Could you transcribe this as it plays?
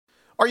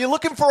Are you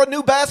looking for a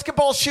new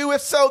basketball shoe?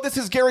 If so, this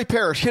is Gary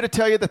Parrish here to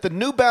tell you that the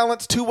New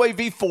Balance 2-Way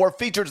V4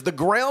 features the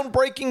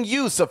groundbreaking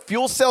use of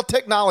fuel cell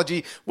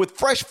technology with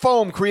fresh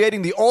foam,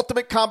 creating the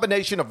ultimate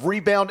combination of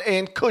rebound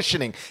and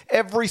cushioning.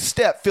 Every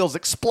step feels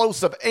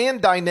explosive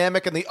and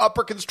dynamic, and the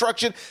upper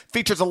construction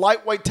features a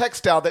lightweight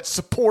textile that's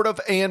supportive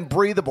and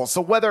breathable.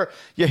 So whether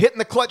you're hitting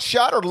the clutch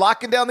shot or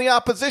locking down the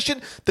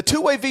opposition, the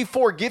 2-Way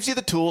V4 gives you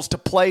the tools to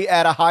play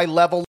at a high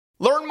level.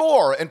 Learn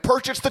more and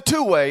purchase the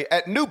 2-Way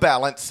at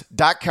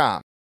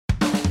newbalance.com.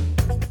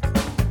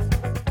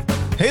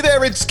 Hey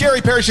there, it's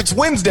Gary Parrish. It's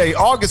Wednesday,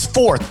 August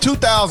 4th,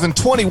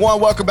 2021.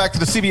 Welcome back to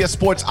the CBS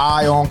Sports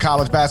Eye on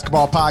College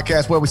Basketball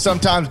podcast, where we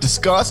sometimes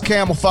discuss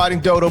camel fighting,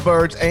 dodo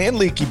birds, and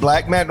leaky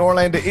black. Matt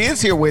Norlander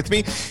is here with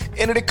me,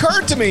 and it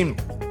occurred to me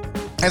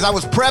as I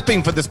was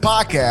prepping for this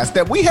podcast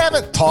that we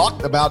haven't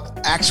talked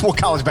about actual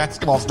college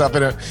basketball stuff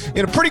in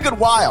a pretty good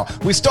while.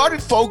 We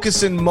started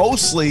focusing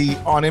mostly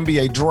on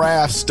NBA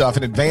draft stuff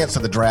in advance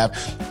of the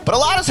draft, but a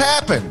lot has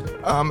happened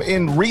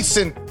in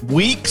recent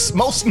weeks,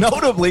 most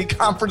notably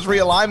conference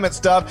realignment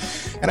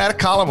stuff. And I had a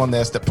column on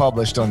this that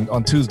published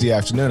on Tuesday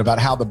afternoon about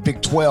how the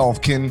Big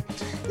 12 can,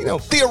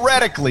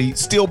 theoretically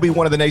still be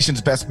one of the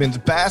nation's best men's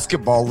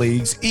basketball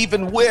leagues,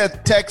 even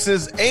with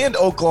Texas and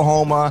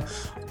Oklahoma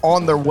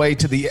on their way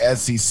to the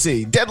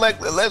SEC.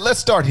 Let's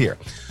start here.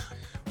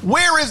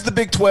 Where is the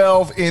Big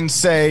 12 in,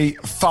 say,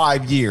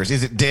 5 years?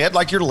 Is it dead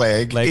like your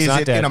leg? Leg's is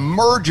not it dead. in a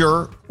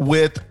merger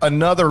with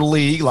another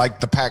league like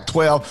the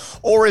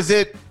Pac-12? Or is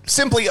it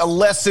simply a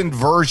lessened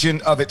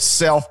version of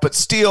itself, but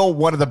still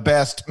one of the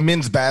best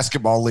men's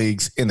basketball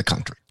leagues in the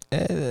country? It's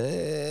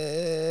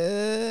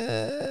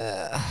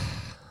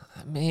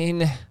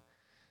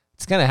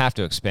going to have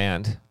to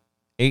expand.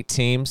 8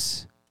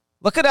 teams.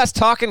 Look at us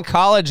talking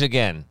college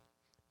again.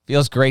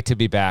 Feels great to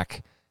be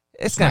back.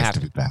 It's going to have to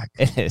be back.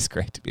 It is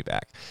great to be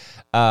back.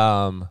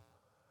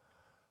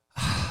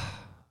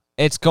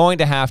 It's going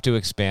to have to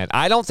expand.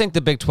 I don't think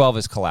the Big 12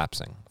 is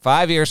collapsing.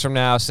 5 years from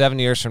now, 7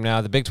 years from now,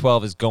 the Big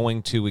 12 is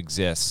going to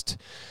exist.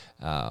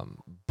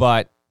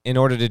 But in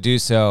order to do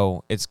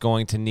so, it's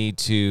going to need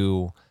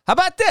to... How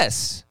about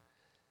this?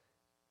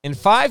 In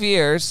 5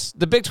 years,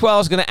 the Big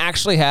 12 is going to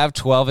actually have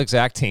 12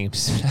 exact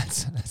teams.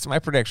 That's my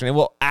prediction. It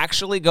will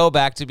actually go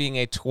back to being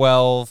a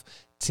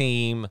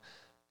 12-team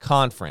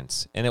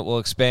conference, and it will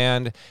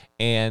expand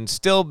and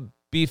still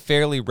be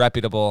fairly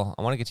reputable.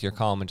 I want to get to your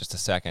column in just a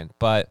second,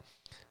 but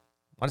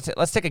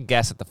let's take a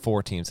guess at the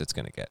 4 teams it's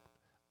going to get.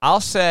 I'll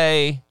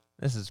say,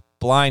 this is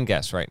blind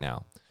guess right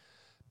now,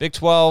 Big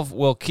 12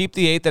 will keep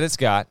the 8 that it's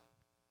got.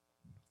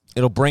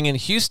 It'll bring in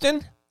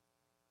Houston.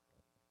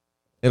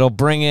 It'll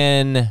bring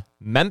in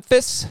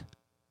Memphis.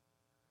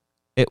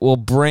 It will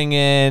bring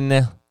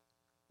in...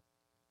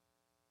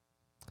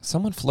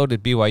 Someone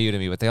floated BYU to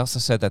me, but they also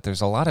said that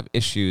there's a lot of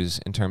issues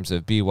in terms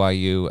of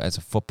BYU as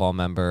a football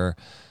member,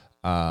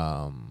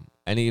 and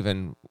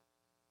even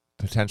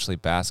potentially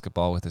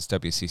basketball with this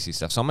WCC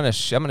stuff. So I'm going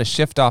to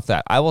shift off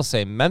that. I will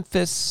say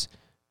Memphis,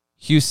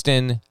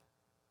 Houston.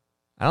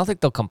 I don't think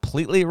they'll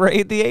completely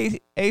raid the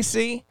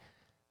AC,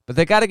 but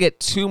they got to get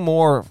 2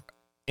 more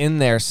in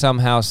there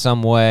somehow,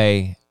 some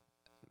way.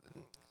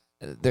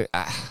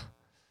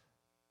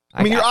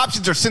 Your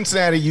options are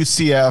Cincinnati,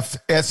 UCF,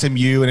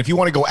 SMU, and if you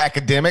want to go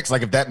academics,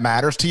 like if that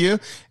matters to you,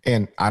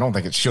 and I don't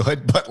think it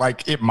should, but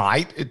like it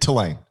might,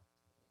 Tulane.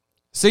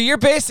 So you're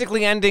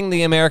basically ending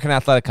the American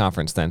Athletic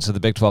Conference then, so the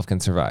Big 12 can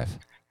survive.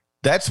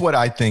 That's what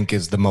I think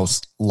is the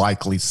most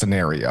likely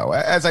scenario.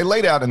 As I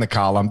laid out in the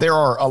column, there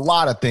are a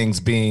lot of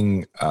things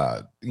being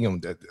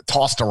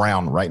tossed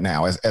around right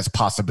now as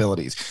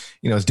possibilities.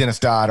 As Dennis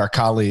Dodd, our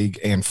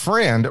colleague and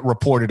friend,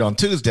 reported on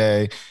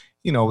Tuesday,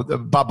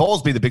 Bob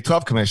Bowlesby, the Big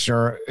 12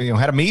 commissioner,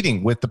 had a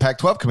meeting with the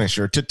Pac-12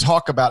 commissioner to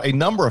talk about a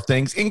number of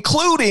things,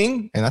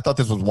 including, and I thought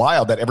this was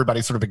wild that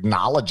everybody's sort of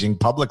acknowledging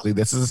publicly,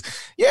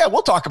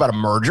 we'll talk about a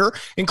merger,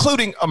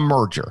 including a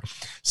merger.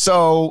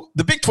 So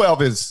the Big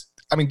 12 is,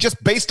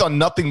 just based on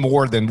nothing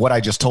more than what I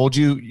just told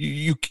you,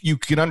 you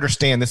can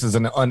understand this is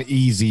an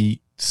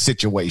uneasy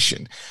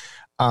situation.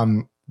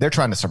 They're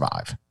trying to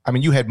survive.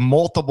 You had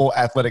multiple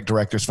athletic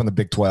directors from the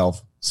Big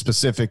 12,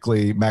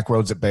 specifically Mack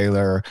Rhoades at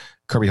Baylor,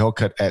 Kirby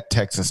Hocutt at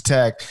Texas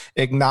Tech,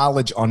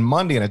 acknowledge on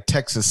Monday in a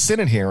Texas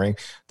Senate hearing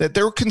that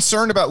they're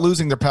concerned about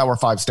losing their Power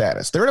 5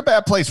 status. They're in a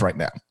bad place right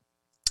now.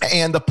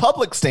 And the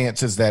public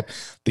stance is that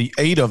the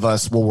 8 of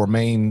us will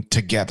remain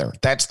together.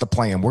 That's the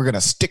plan. We're going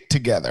to stick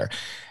together.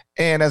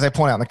 And as I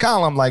point out in the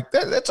column,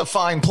 that's a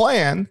fine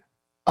plan,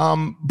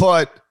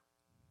 but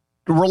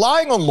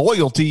relying on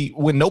loyalty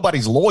when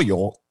nobody's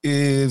loyal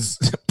is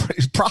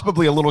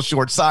probably a little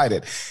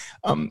short-sighted.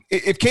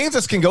 If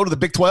Kansas can go to the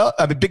Big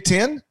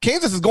 10,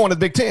 Kansas is going to the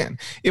Big 10.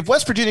 If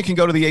West Virginia can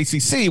go to the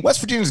ACC,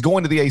 West Virginia is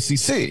going to the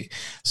ACC.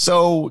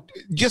 So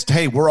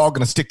we're all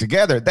going to stick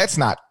together. That's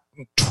not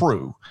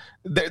true.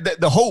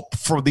 The hope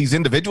for these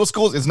individual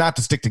schools is not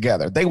to stick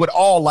together. They would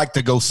all like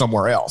to go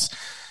somewhere else.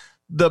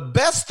 The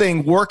best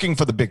thing working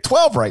for the Big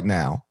 12 right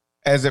now,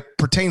 as it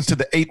pertains to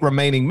the 8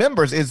 remaining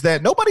members, is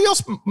that nobody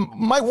else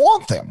might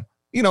want them.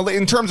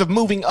 in terms of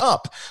moving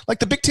up. Like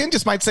the Big Ten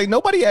just might say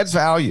nobody adds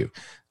value.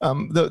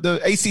 The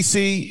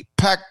ACC,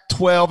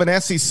 Pac-12,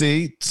 and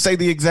SEC say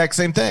the exact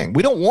same thing.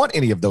 We don't want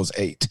any of those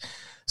 8.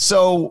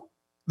 So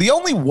the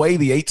only way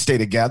the 8 stay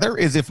together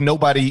is if no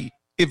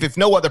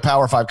other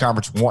Power 5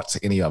 conference wants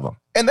any of them.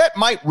 And that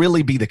might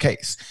really be the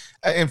case.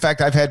 In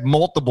fact, I've had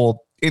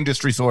multiple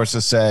industry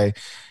sources say,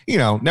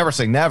 never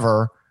say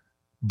never,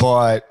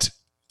 but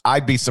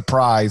I'd be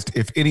surprised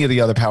if any of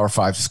the other Power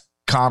 5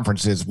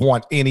 conferences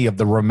want any of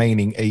the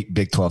remaining 8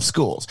 Big 12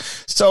 schools.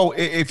 So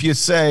if you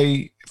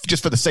say,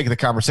 just for the sake of the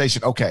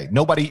conversation, okay,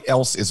 nobody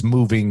else is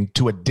moving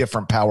to a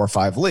different Power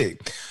 5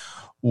 league,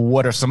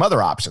 what are some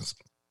other options?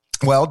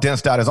 Well,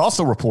 Dennis Dodd has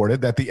also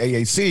reported that the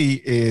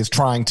AAC is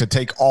trying to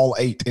take all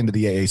 8 into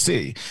the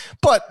AAC,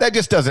 but that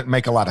just doesn't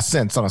make a lot of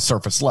sense on a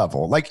surface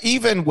level. Like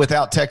even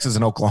without Texas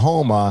and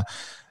Oklahoma,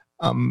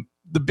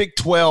 the Big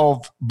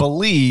 12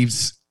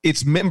 believes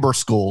its member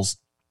schools,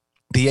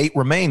 the 8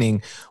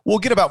 remaining, will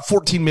get about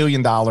 $14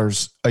 million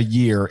a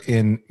year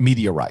in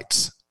media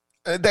rights.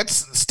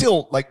 That's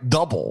still like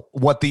double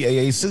what the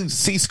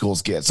AAC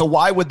schools get. So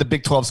why would the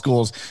Big 12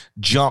 schools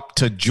jump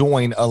to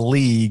join a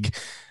league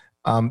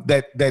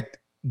that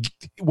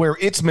where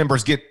its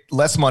members get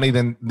less money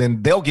than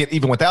they'll get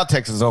even without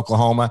Texas,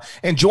 Oklahoma,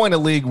 and join a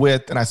league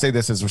with, and I say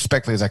this as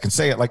respectfully as I can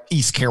say it, like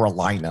East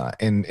Carolina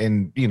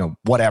and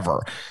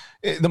whatever.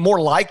 The more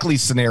likely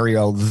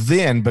scenario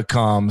then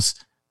becomes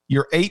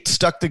you're 8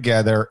 stuck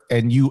together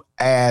and you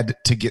add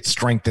to get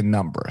strength in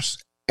numbers.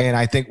 And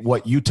I think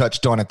what you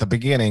touched on at the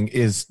beginning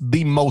is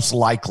the most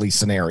likely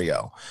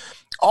scenario.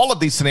 All of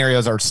these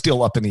scenarios are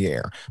still up in the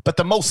air, but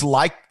the most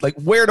like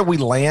where do we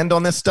land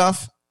on this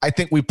stuff? I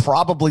think we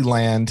probably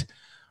land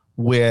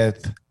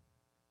with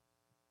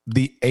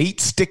the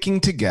 8 sticking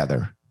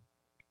together,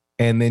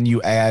 and then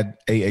you add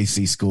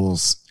AAC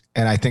schools.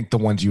 And I think the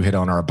ones you hit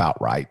on are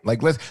about right.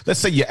 Like let's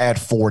say you add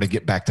 4 to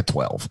get back to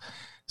 12.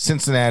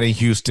 Cincinnati,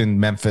 Houston,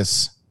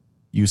 Memphis,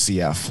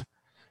 UCF.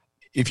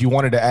 If you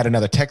wanted to add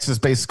another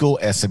Texas-based school,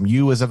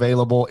 SMU is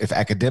available. If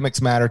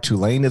academics matter,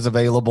 Tulane is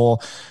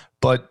available.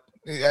 But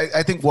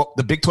I think what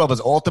the Big 12 is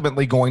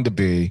ultimately going to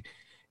be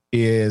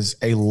is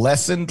a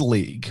lessened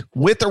league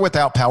with or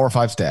without Power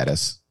 5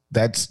 status.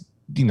 That's,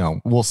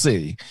 we'll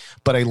see.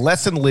 But a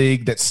lessened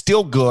league that's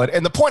still good.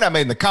 And the point I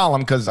made in the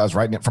column, because I was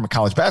writing it from a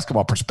college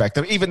basketball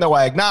perspective, even though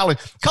I acknowledge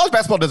college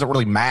basketball doesn't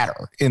really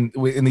matter in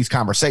these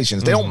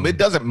conversations. It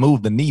doesn't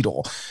move the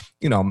needle.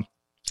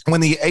 When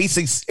the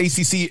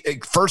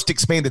ACC first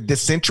expanded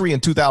this century in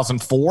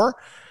 2004,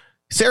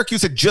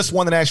 Syracuse had just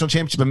won the national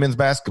championship in men's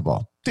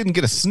basketball. Didn't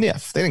get a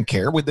sniff. They didn't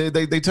care.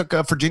 They took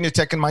Virginia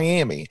Tech and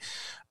Miami.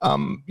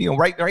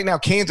 Right now,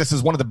 Kansas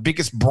is one of the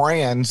biggest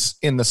brands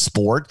in the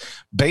sport.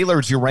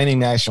 Baylor's your reigning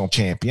national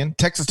champion.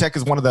 Texas Tech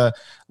is one of the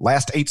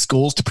last 8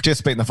 schools to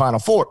participate in the Final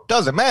Four.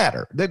 Doesn't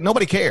matter.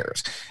 Nobody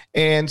cares.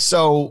 And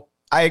so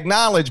I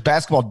acknowledge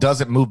basketball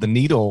doesn't move the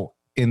needle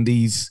in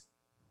these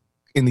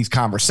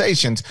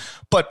conversations,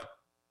 but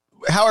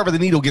however the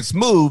needle gets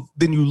moved,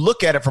 then you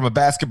look at it from a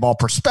basketball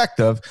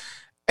perspective,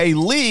 a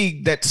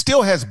league that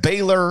still has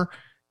Baylor,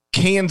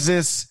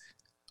 Kansas,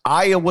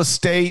 Iowa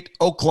State,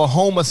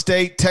 Oklahoma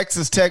State,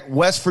 Texas Tech,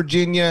 West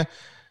Virginia,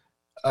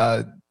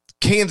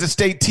 Kansas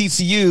State,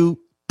 TCU,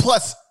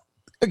 plus,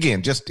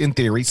 again, just in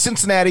theory,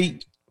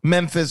 Cincinnati,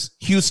 Memphis,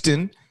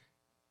 Houston,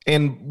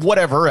 and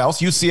whatever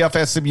else,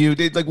 UCF, SMU,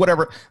 like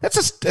whatever.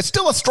 That's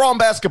still a strong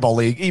basketball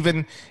league,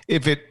 even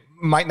if it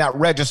might not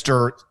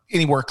register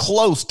anywhere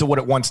close to what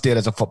it once did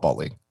as a football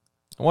league.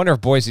 I wonder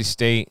if Boise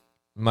State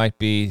might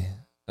be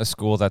a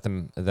school that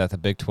the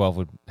Big 12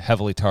 would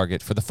heavily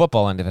target for the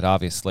football end of it,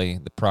 obviously,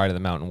 the pride of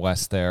the Mountain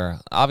West there.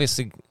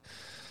 Obviously,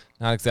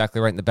 not exactly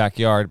right in the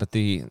backyard, but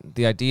the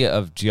idea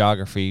of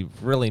geography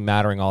really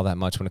mattering all that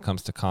much when it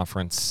comes to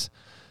conference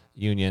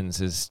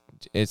unions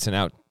it's an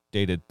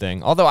outdated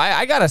thing. Although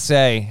I got to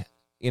say,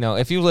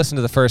 if you listen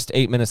to the first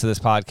 8 minutes of this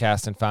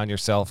podcast and found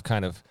yourself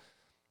kind of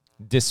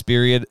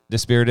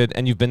dispirited,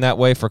 and you've been that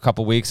way for a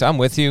couple weeks, I'm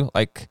with you.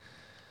 Like,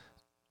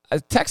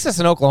 Texas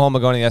and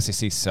Oklahoma going to the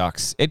SEC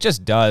sucks. It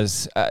just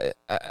does.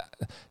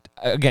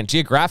 Again,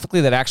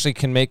 geographically, that actually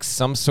can make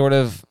some sort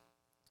of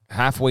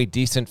halfway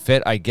decent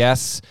fit, I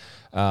guess.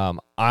 I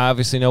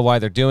obviously know why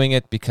they're doing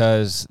it,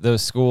 because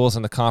those schools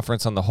and the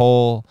conference on the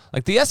whole,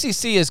 like the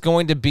SEC is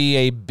going to be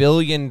a $1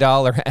 billion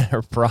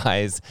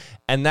enterprise,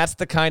 and that's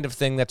the kind of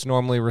thing that's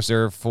normally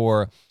reserved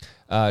for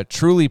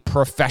truly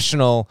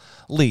professional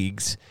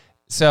leagues.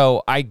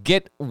 So I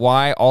get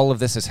why all of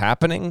this is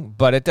happening,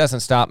 but it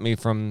doesn't stop me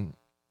from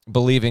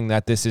believing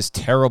that this is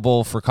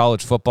terrible for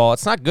college football.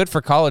 It's not good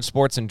for college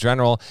sports in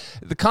general.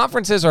 The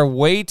conferences are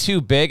way too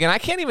big, and I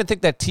can't even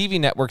think that TV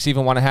networks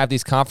even want to have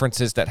these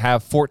conferences that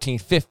have 14,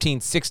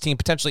 15, 16,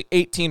 potentially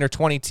 18 or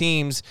 20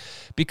 teams,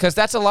 because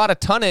that's a lot of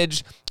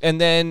tonnage,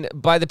 and then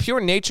by the pure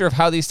nature of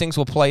how these things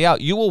will play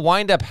out, you will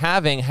wind up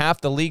having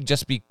half the league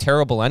just be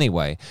terrible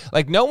anyway.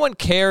 Like, no one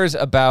cares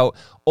about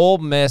Ole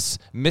Miss,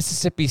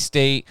 Mississippi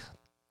State,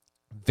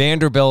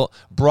 Vanderbilt,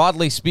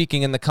 broadly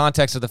speaking, in the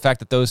context of the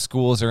fact that those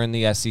schools are in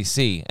the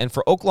SEC. And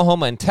for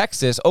Oklahoma and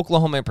Texas,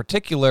 Oklahoma in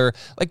particular,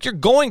 like, you're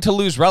going to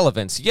lose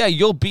relevance. Yeah,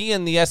 you'll be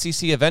in the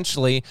SEC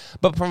eventually,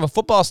 but from a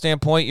football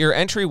standpoint, your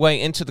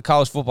entryway into the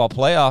college football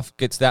playoff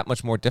gets that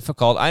much more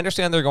difficult. I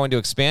understand they're going to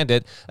expand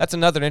it. That's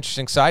another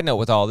interesting side note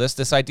with all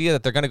this idea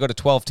that they're going to go to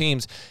 12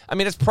 teams. I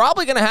mean, it's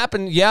probably going to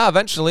happen, yeah,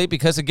 eventually,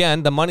 because,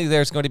 again, the money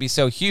there is going to be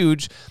so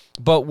huge.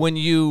 But when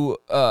you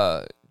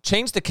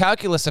change the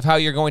calculus of how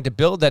you're going to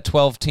build that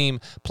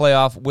 12-team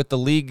playoff with the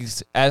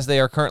leagues as they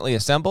are currently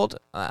assembled,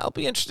 I'll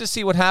be interested to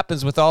see what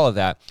happens with all of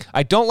that.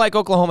 I don't like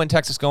Oklahoma and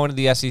Texas going to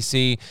the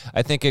SEC.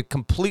 I think it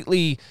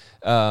completely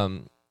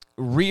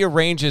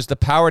rearranges the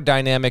power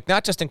dynamic,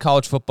 not just in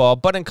college football,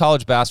 but in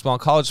college basketball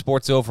and college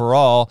sports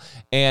overall.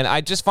 And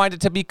I just find it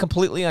to be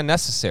completely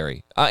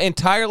unnecessary,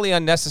 entirely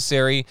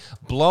unnecessary,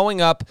 blowing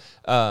up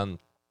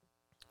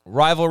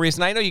rivalries.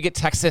 And I know you get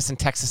Texas and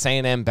Texas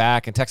A&M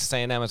back, and Texas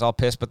A&M is all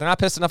pissed, but they're not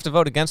pissed enough to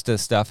vote against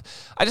this stuff.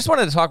 I just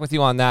wanted to talk with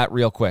you on that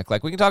real quick.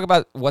 Like, we can talk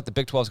about what the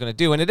Big 12 is going to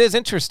do, and it is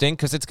interesting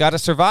because it's got to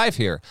survive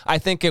here. I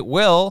think it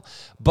will,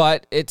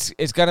 but it's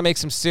got to make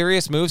some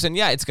serious moves, and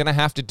yeah, it's going to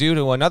have to do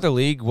to another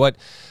league what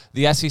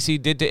the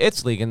SEC did to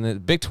its league. And the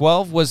Big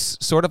 12 was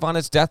sort of on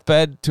its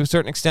deathbed to a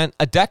certain extent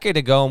a decade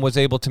ago and was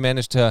able to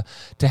manage to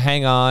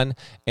hang on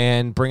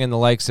and bring in the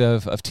likes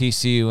of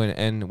TCU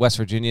and West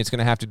Virginia. It's going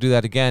to have to do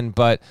that again,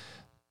 but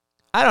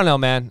I don't know,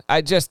 man.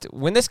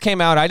 When this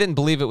came out, I didn't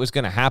believe it was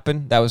going to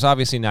happen. That was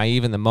obviously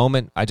naive in the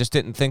moment. I just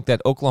didn't think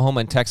that Oklahoma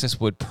and Texas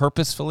would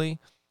purposefully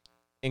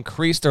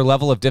increase their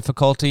level of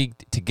difficulty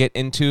to get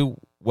into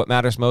what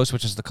matters most,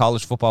 which is the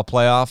college football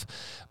playoff.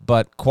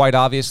 But quite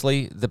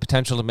obviously, the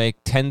potential to make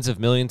tens of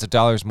millions of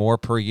dollars more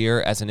per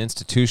year as an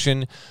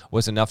institution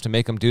was enough to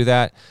make them do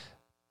that.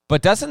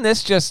 But doesn't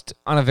this just,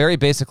 on a very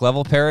basic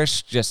level,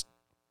 Parrish, just,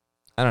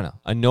 I don't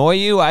know, annoy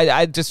you?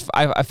 I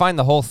find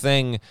the whole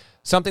thing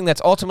something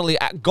that's ultimately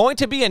going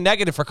to be a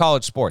negative for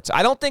college sports.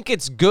 I don't think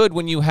it's good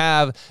when you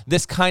have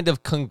this kind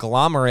of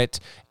conglomerate,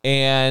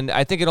 and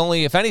I think it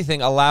only, if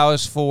anything,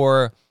 allows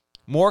for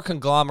more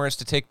conglomerates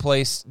to take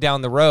place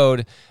down the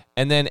road,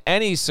 and then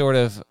any sort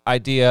of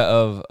idea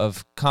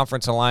of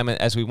conference alignment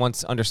as we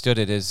once understood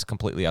it is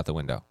completely out the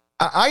window.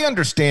 I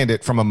understand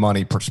it from a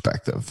money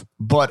perspective,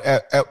 but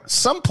at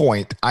some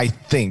point, I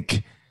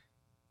think,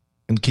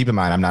 and keep in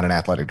mind, I'm not an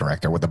athletic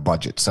director with a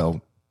budget,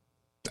 so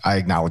I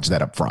acknowledge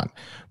that up front.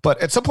 But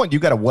at some point, you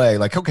got to weigh,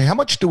 like, okay, how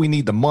much do we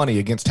need the money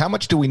against how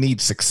much do we need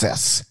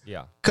success?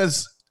 Yeah.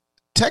 Because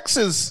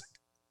Texas,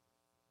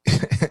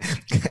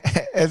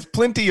 as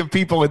plenty of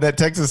people in that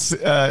Texas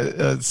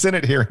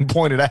Senate hearing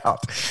pointed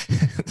out,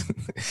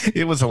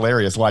 it was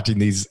hilarious watching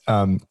these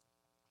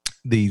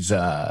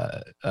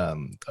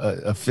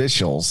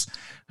officials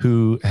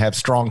who have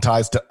strong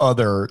ties to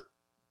other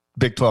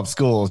Big 12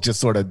 schools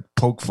just sort of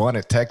poke fun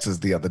at Texas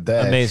the other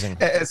day. Amazing.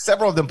 As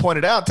several of them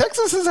pointed out,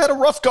 Texas has had a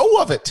rough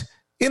go of it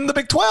in the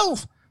Big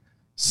 12.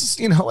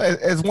 You know,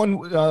 as one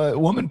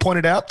woman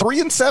pointed out,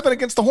 3-7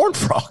 against the Horned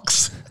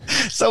Frogs.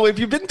 So if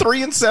you've been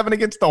 3-7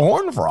 against the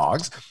Horned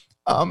Frogs,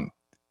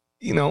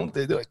 you know,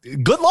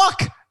 good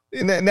luck.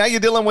 And now you're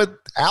dealing with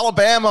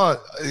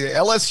Alabama,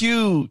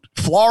 LSU,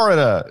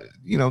 Florida,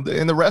 you know,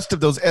 and the rest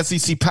of those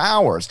SEC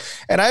powers.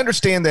 And I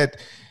understand that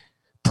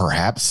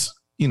perhaps,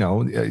 you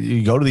know,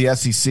 you go to the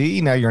SEC,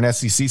 now you're an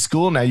SEC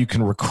school, now you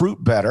can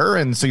recruit better,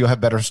 and so you'll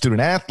have better student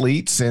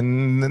athletes,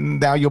 and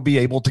now you'll be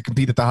able to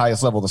compete at the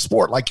highest level of the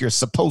sport like you're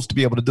supposed to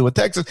be able to do at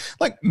Texas.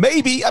 Like,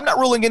 maybe, I'm not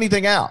ruling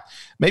anything out.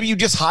 Maybe you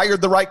just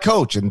hired the right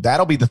coach, and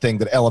that'll be the thing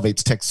that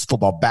elevates Texas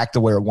football back to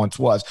where it once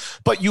was.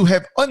 But you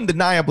have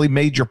undeniably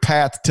made your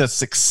path to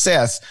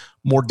success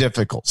more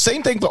difficult.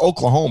 Same thing for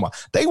Oklahoma.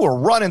 They were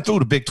running through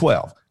the Big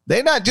 12.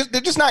 They're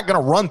just not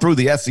going to run through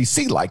the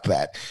SEC like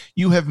that.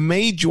 You have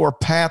made your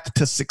path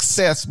to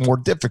success more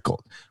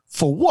difficult.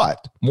 For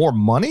what? More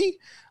money?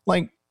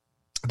 Like,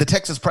 the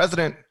Texas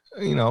president,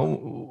 you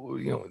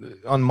know,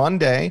 on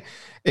Monday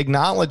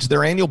acknowledged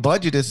their annual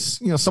budget is,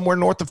 you know, somewhere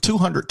north of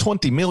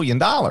 $220 million.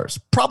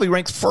 Probably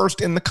ranks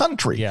first in the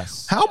country.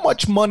 Yes. How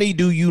much money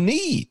do you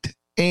need?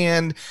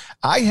 And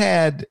I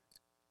had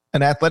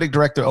an athletic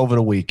director over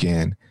the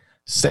weekend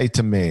say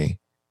to me,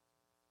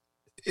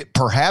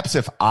 perhaps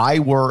if I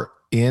were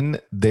in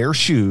their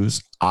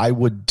shoes, I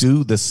would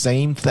do the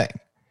same thing.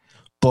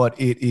 But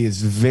it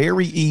is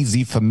very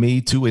easy for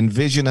me to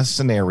envision a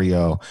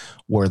scenario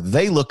where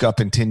they look up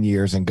in 10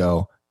 years and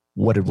go,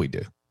 what did we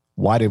do?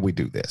 Why did we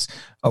do this?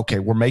 Okay,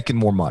 we're making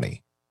more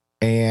money.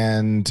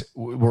 And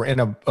we're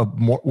in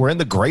we're in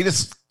the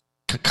greatest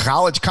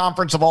college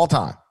conference of all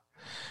time.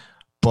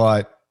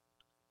 But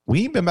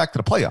we ain't been back to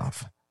the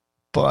playoff.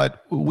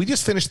 But we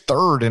just finished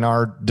third in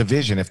our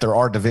division, if there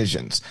are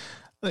divisions.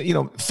 You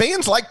know,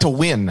 fans like to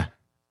win.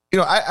 You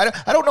know, I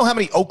don't know how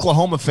many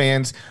Oklahoma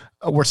fans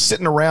were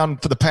sitting around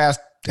for the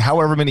past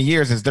however many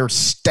years as they're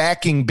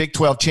stacking Big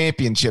 12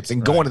 championships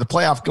and going to the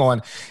playoff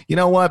going, you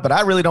know what, but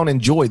I really don't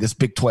enjoy this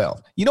Big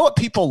 12. You know what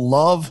people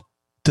love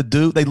to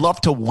do? They love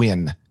to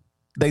win.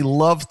 They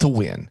love to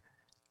win.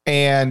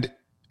 And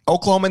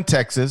Oklahoma and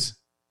Texas,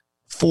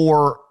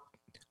 for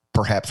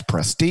perhaps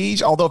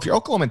prestige. Although if you're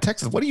Oklahoma and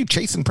Texas, what are you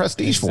chasing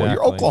prestige for?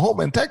 You're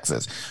Oklahoma and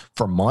Texas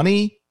for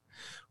money,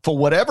 for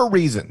whatever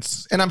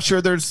reasons. And I'm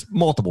sure there's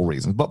multiple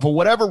reasons, but for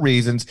whatever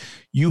reasons,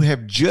 you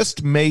have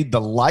just made the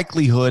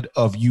likelihood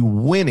of you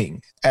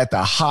winning at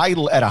a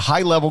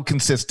high level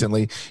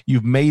consistently.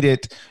 You've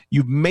made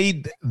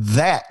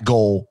that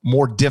goal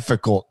more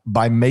difficult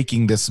by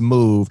making this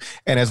move.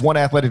 And as one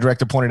athletic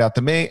director pointed out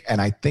to me, and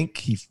I think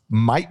he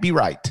might be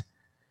right,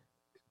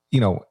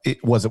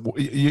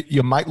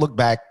 you might look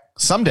back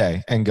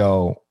someday and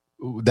go,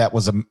 that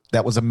was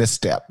a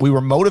misstep. We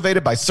were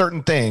motivated by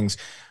certain things,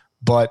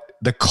 but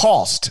the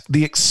cost,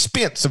 the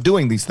expense of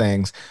doing these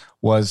things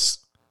was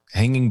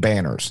hanging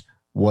banners,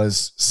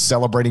 was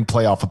celebrating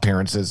playoff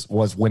appearances,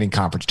 was winning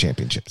conference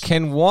championships.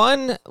 Can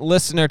one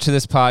listener to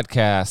this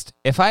podcast,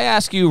 if I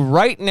ask you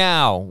right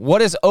now,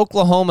 what is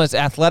Oklahoma's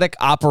athletic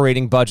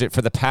operating budget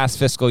for the past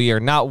fiscal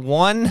year? Not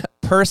one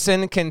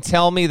person can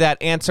tell me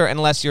that answer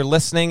unless you're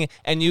listening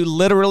and you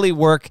literally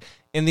work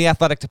in the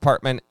athletic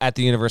department at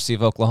the University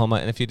of Oklahoma.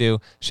 And if you do,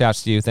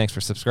 shouts to you. Thanks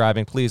for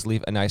subscribing. Please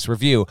leave a nice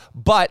review.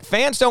 But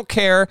fans don't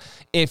care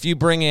if you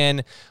bring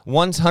in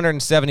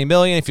 $170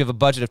 million, if you have a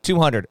budget of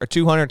 $200 or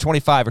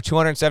 $225 or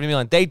 $270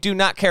 million. They do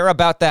not care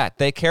about that.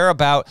 They care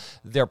about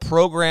their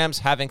programs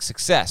having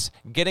success,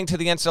 getting to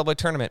the NCAA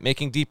tournament,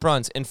 making deep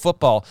runs in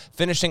football,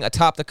 finishing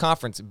atop the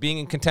conference, being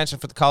in contention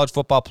for the college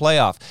football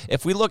playoff.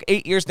 If we look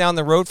 8 years down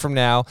the road from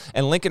now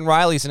and Lincoln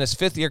Riley's in his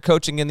 5th year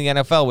coaching in the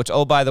NFL, which,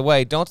 oh, by the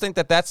way, don't think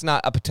that that's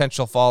not a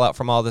potential fallout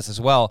from all this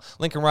as well.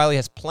 Lincoln Riley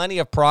has plenty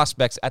of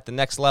prospects at the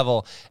next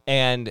level,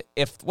 and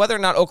whether or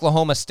not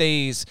Oklahoma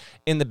stays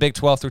in the Big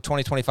 12 through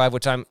 2025,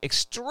 which I'm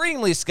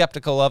extremely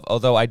skeptical of,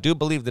 although I do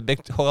believe the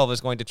Big 12 is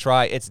going to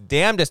try its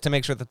damnedest to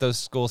make sure that those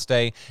schools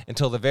stay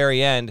until the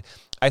very end,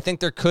 I think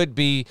there could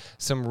be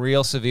some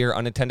real severe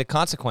unintended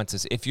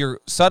consequences. If you're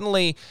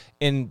suddenly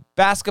in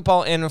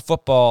basketball and in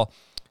football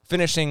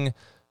finishing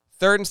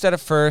third instead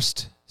of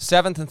first,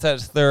 seventh instead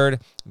of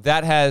third,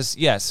 that has,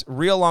 yes,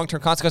 real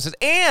long-term consequences.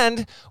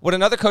 And what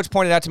another coach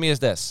pointed out to me is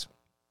this.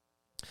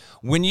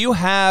 When you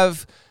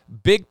have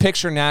big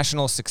picture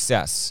national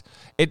success,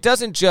 it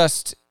doesn't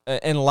just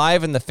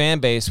enliven the fan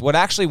base. What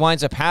actually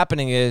winds up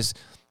happening is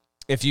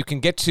if you can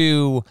get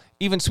to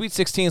even Sweet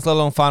 16s, let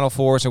alone Final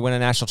Fours, or win a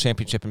national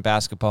championship in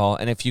basketball,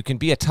 and if you can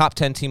be a top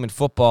 10 team in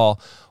football,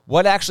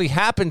 what actually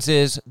happens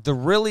is the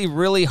really,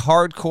 really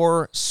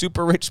hardcore,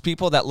 super rich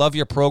people that love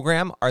your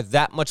program are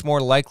that much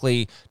more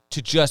likely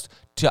to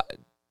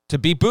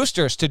be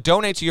boosters, to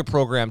donate to your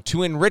program,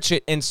 to enrich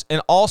it in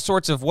all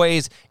sorts of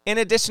ways, in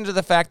addition to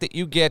the fact that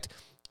you get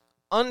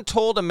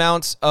untold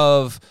amounts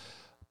of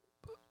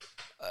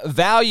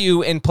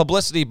value and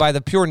publicity by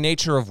the pure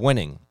nature of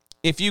winning.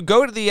 If you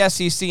go to the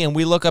SEC and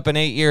we look up in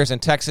 8 years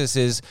and Texas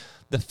is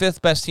the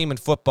 5th best team in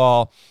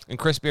football and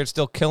Chris Beard's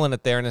still killing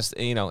it there and is the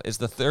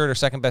 3rd or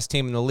 2nd best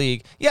team in the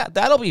league, yeah,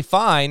 that'll be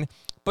fine.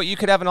 But you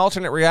could have an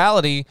alternate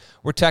reality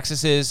where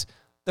Texas is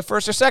the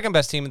 1st or 2nd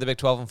best team in the Big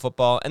 12 in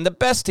football and the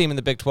best team in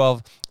the Big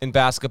 12 in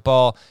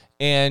basketball.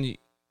 And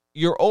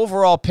your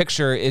overall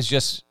picture is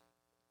just,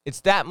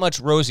 it's that much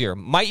rosier.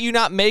 Might you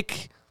not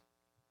make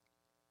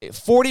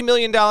 $40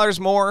 million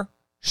more?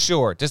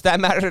 Sure. Does that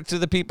matter to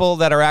the people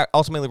that are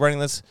ultimately running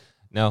this?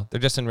 No, they're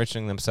just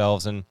enriching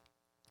themselves. And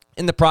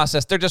in the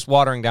process, they're just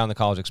watering down the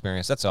college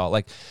experience. That's all.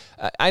 Like,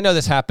 I know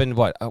this happened,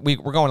 we're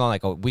going on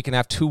like a week and a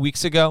half, 2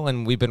 weeks ago,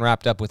 and we've been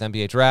wrapped up with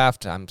NBA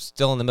draft. I'm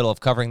still in the middle of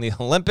covering the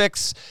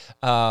Olympics,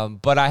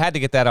 but I had to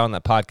get that on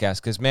that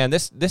podcast because, man,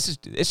 it's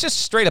just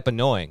straight up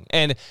annoying.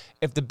 And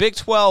if the Big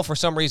 12, for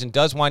some reason,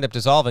 does wind up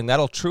dissolving,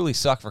 that'll truly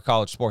suck for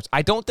college sports.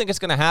 I don't think it's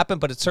going to happen,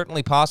 but it's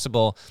certainly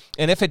possible.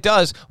 And if it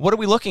does, what are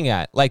we looking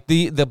at? Like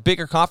the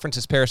bigger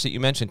conferences, Paris, that you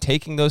mentioned,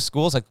 taking those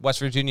schools, like West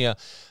Virginia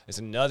is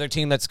another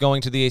team that's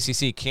going to the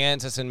ACC,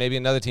 Kansas and maybe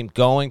another team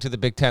going to the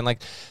Big Ten.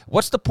 Like,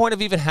 what's the point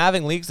of even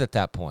having leagues at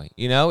that point?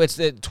 It's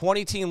the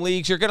 20-team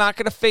leagues. You're not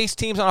going to face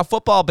teams on a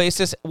football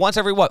basis once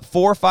every, 4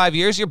 or 5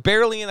 years? You're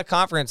barely in the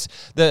conference.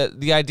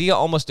 The idea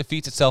almost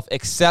defeats itself,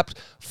 except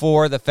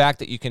for the fact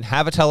that you can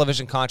have a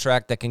television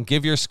contract that can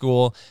give your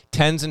school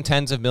tens and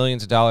tens of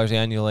millions of dollars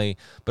annually,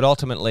 but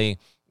ultimately,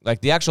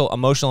 like the actual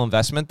emotional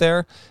investment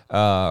there,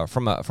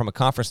 from a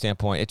conference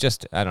standpoint, it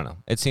just, I don't know.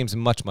 It seems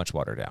much, much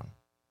watered down.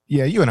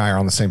 Yeah, you and I are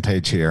on the same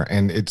page here,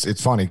 and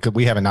it's funny because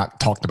we haven't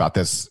not talked about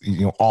this,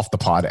 off the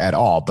pod at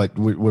all, but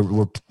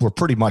we're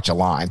pretty much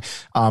aligned.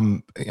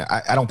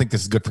 I don't think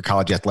this is good for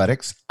college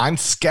athletics. I'm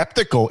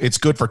skeptical it's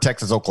good for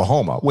Texas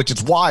Oklahoma, which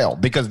is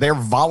wild because they're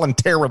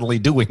voluntarily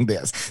doing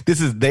this. This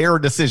is their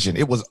decision.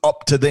 It was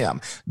up to them.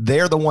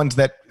 They're the ones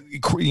that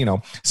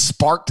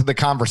sparked the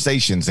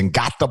conversations and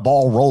got the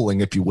ball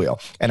rolling, if you will.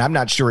 And I'm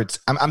not sure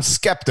I'm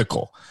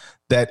skeptical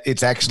that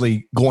it's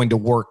actually going to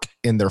work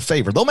in their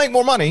favor. They'll make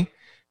more money,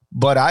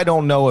 but I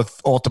don't know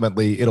if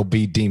ultimately it'll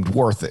be deemed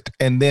worth it.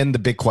 And then the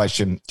big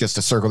question, just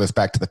to circle this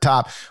back to the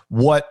top,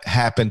 what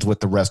happens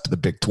with the rest of the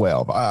Big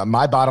 12?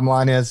 My bottom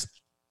line is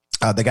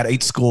they got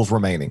 8 schools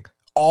remaining.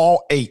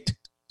 All 8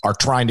 are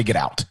trying to get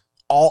out.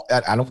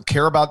 I don't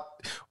care about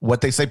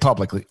what they say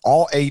publicly.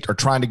 All 8 are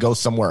trying to go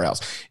somewhere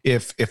else.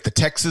 If the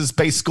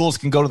Texas-based schools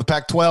can go to the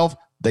Pac-12,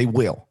 they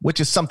will, which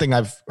is something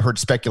I've heard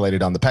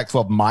speculated on. The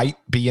Pac-12 might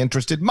be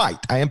interested,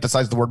 I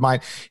emphasize the word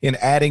might, in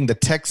adding the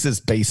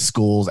Texas-based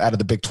schools out of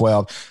the Big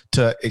 12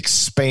 to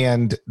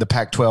expand the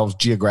Pac-12's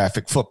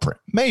geographic footprint.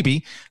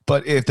 Maybe,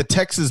 but if the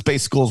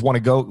Texas-based schools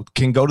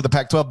can go to the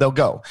Pac-12, they'll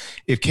go.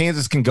 If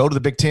Kansas can go to the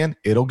Big 10,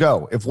 it'll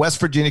go. If West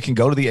Virginia can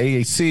go to the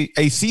ACC,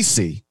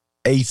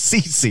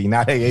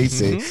 not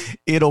AAC,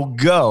 it'll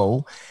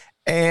go.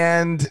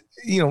 And,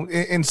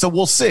 and so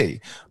we'll see.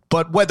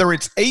 But whether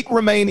it's 8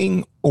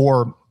 remaining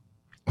or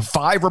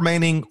 5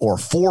 remaining or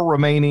 4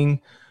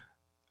 remaining,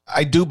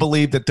 I do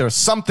believe that there's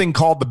something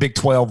called the Big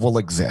 12 will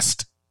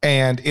exist.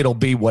 And it'll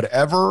be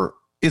whatever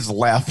is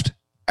left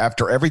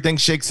after everything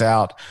shakes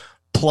out,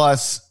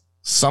 plus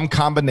some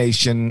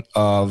combination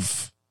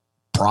of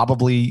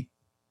probably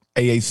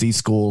AAC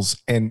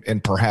schools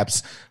and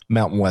perhaps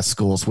Mountain West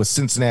schools, with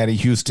Cincinnati,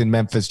 Houston,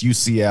 Memphis,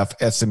 UCF,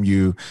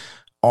 SMU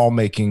all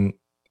making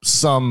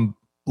some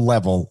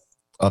level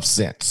of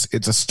sense.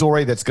 It's a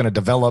story that's going to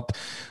develop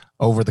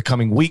over the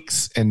coming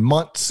weeks and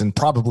months and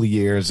probably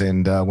years.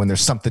 And when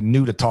there's something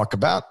new to talk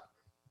about,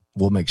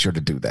 we'll make sure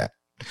to do that.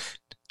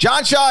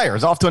 Jon Scheyer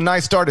is off to a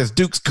nice start as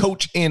Duke's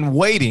coach in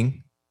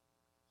waiting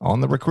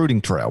on the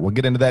recruiting trail. We'll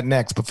get into that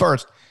next. But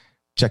first,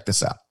 check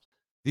this out.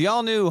 The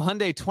all-new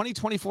Hyundai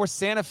 2024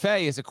 Santa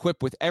Fe is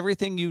equipped with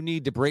everything you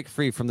need to break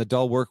free from the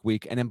dull work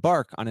week and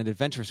embark on an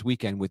adventurous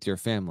weekend with your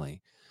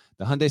family.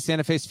 The Hyundai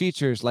Santa Fe's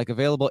features like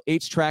available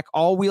H-Track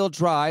all-wheel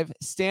drive,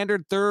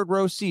 standard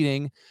third-row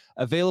seating,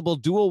 available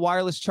dual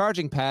wireless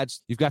charging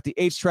pads. You've got the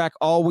H-Track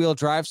all-wheel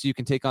drive so you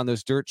can take on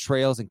those dirt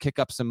trails and kick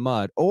up some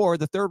mud. Or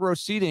the third-row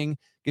seating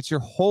gets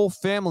your whole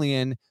family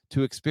in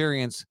to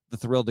experience the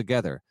thrill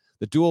together.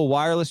 The dual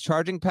wireless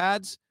charging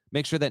pads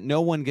make sure that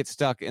no one gets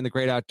stuck in the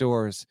great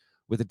outdoors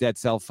with a dead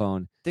cell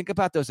phone. Think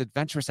about those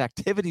adventurous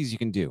activities you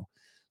can do,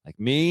 like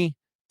me,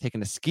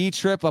 taking a ski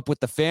trip up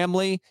with the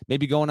family,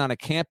 maybe going on a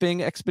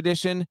camping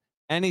expedition,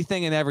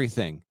 anything and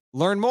everything.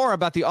 Learn more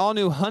about the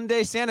all-new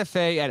Hyundai Santa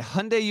Fe at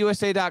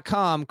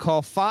HyundaiUSA.com.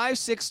 Call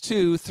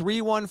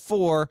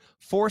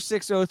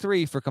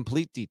 562-314-4603 for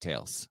complete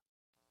details.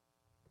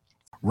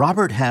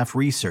 Robert Half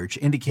research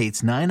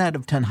indicates 9 out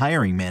of 10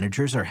 hiring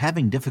managers are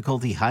having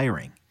difficulty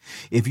hiring.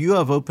 If you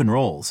have open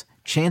roles,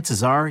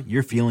 chances are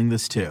you're feeling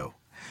this too.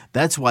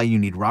 That's why you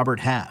need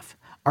Robert Half.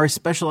 Our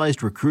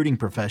specialized recruiting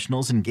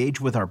professionals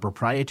engage with our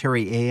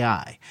proprietary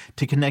AI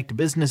to connect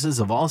businesses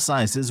of all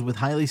sizes with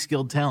highly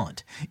skilled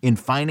talent in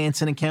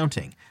finance and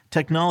accounting,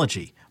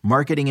 technology,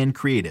 marketing and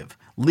creative,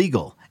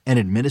 legal, and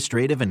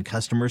administrative and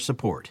customer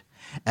support.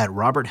 At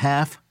Robert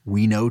Half,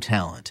 we know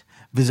talent.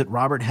 Visit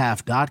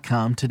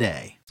roberthalf.com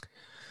today.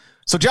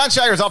 So Jon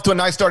Scheyer is off to a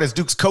nice start as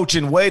Duke's coach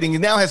in waiting. He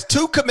now has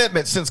 2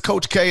 commitments since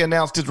Coach K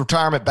announced his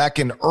retirement back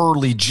in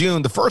early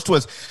June. The first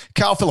was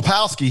Kyle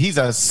Filipowski. He's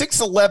a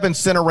 6'11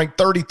 center ranked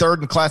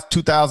 33rd in class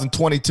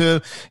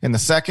 2022. And the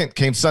second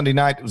came Sunday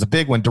night. It was a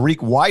big one.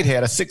 Dariq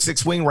Whitehead, a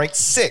 6'6 wing, ranked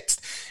 6th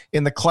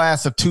in the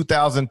class of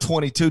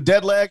 2022.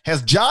 Deadleg,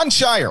 has Jon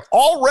Scheyer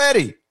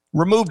already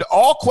removed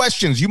all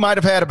questions you might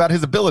have had about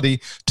his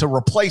ability to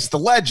replace the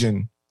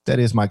legend that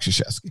is Mike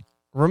Krzyzewski?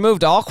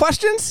 Removed all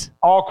questions?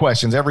 All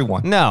questions,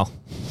 everyone. No.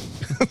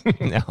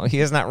 No, he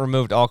has not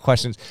removed all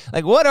questions.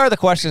 Like, what are the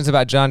questions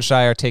about Jon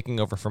Scheyer taking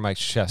over for Mike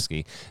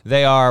Krzyzewski?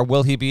 They are,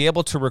 will he be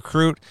able to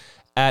recruit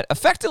at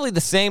effectively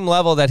the same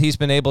level that he's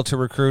been able to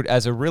recruit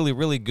as a really,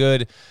 really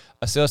good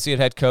associate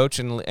head coach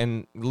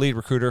and lead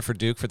recruiter for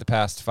Duke for the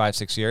past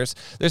 5-6 years?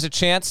 There's a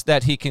chance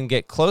that he can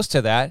get close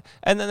to that.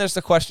 And then there's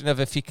the question of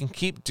if he can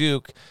keep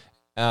Duke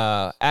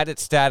at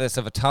its status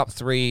of a top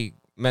 3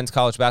 men's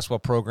college basketball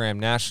program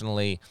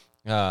nationally,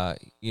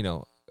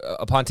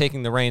 upon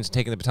taking the reins and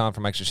taking the baton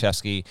from Mike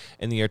Krzyzewski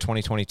in the year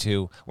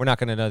 2022. We're not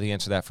going to know the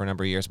answer to that for a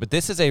number of years, but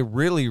this is a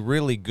really,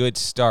 really good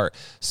start.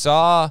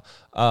 Saw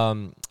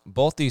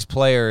both these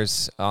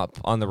players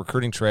on the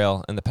recruiting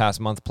trail in the past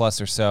month plus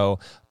or so.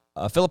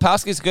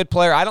 Filipowski is a good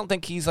player. I don't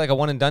think he's like a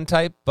one and done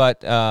type,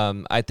 but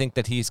I think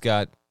that he's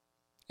got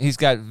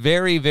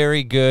very,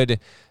 very good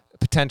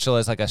potential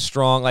as like a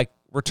strong, like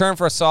return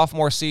for a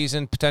sophomore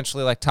season,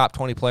 potentially like top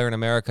 20 player in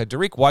America.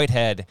 Dariq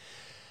Whitehead,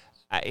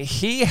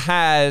 he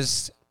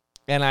has,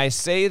 and I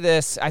say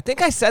this, I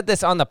think I said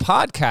this on the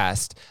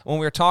podcast when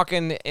we were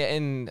talking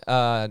in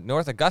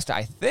North Augusta,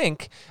 I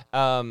think.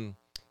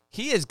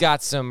 He has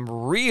got some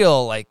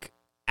real, like,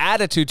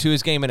 attitude to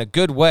his game in a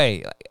good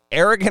way.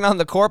 Arrogant on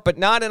the court, but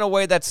not in a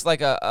way that's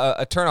like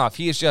a turnoff.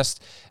 He is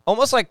just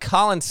almost like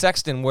Colin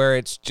Sexton, where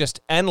it's just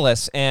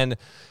endless, and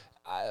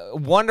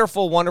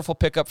wonderful, wonderful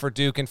pickup for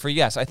Duke. And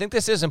yes, I think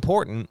this is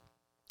important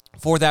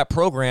for that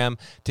program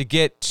to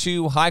get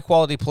 2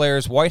 high-quality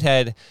players.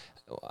 Whitehead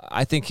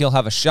I think he'll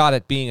have a shot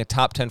at being a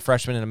top 10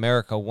 freshman in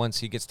America once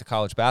he gets to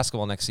college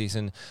basketball next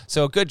season.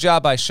 So a good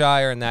job by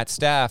Scheyer and that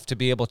staff to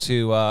be able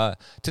to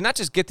not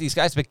just get these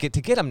guys, but get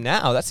them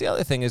now. That's the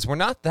other thing, is we're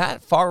not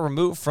that far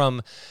removed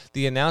from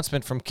the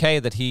announcement from Kay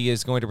that he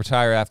is going to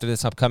retire after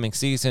this upcoming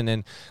season.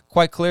 And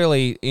quite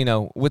clearly,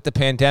 with the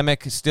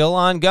pandemic still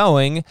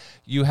ongoing,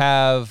 you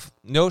have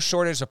no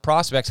shortage of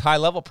prospects,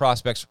 high-level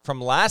prospects from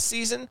last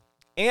season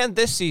and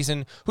this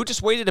season who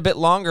just waited a bit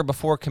longer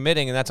before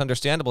committing, and that's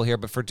understandable here.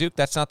 But for Duke,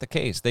 that's not the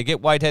case. They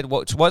get Whitehead,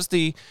 which was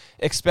the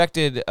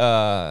expected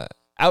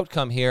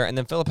outcome here, and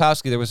then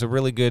Filipowski, there was a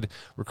really good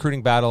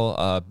recruiting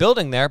battle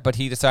building there, but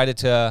he decided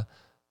to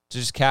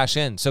just cash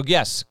in. So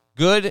yes,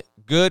 good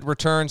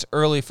returns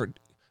early for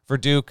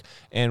Duke,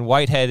 and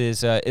Whitehead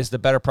is the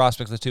better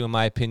prospect of the two, in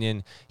my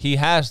opinion. He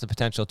has the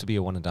potential to be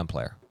a one-and-done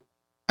player.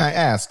 I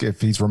ask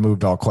if he's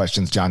removed all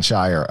questions, Jon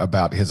Scheyer,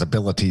 about his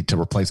ability to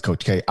replace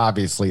Coach K.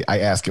 Obviously, I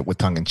ask it with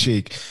tongue in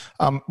cheek.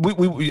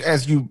 We,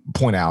 as you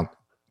point out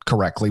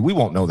correctly, we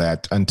won't know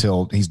that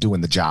until he's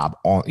doing the job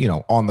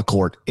on the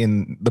court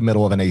in the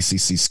middle of an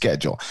ACC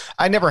schedule.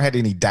 I never had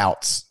any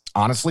doubts,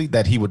 honestly,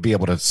 that he would be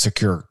able to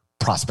secure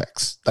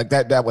prospects like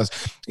that. That was,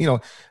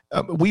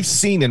 we've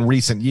seen in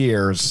recent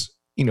years,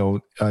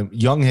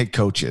 young head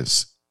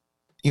coaches,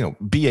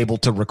 be able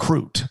to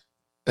recruit.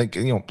 Like,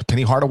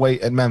 Penny Hardaway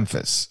at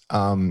Memphis,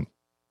 that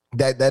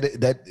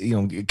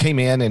came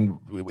in and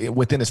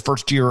within his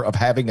first year of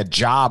having a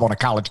job on a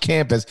college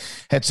campus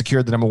had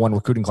secured the #1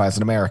 recruiting class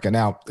in America.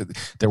 Now,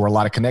 there were a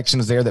lot of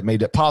connections there that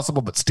made it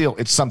possible, but still,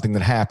 it's something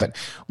that happened.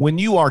 When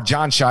you are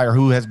Jon Scheyer,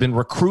 who has been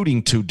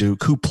recruiting to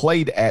Duke, who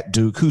played at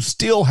Duke, who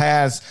still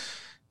has,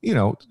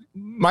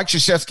 Mike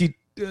Krzyzewski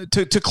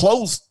to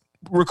close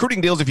recruiting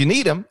deals if you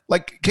need him,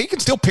 like he can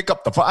still pick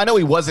up the phone. I know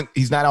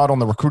he's not out on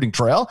the recruiting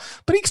trail,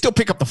 but he can still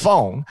pick up the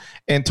phone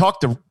and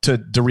talk to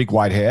Dariq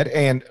Whitehead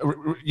and,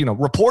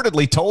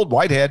 reportedly told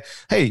Whitehead,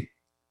 hey,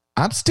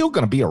 I'm still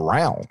going to be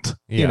around.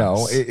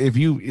 Yes. If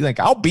you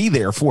I'll be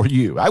there for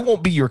you. I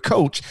won't be your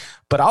coach,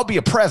 but I'll be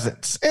a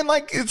presence. And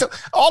it's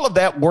all of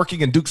that working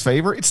in Duke's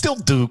favor. It's still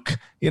Duke,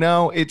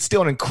 it's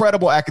still an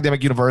incredible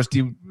academic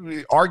university,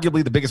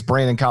 arguably the biggest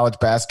brand in college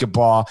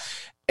basketball.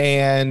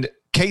 And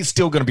Kay's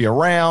still going to be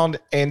around,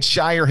 and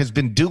Scheyer has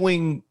been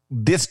doing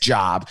this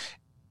job,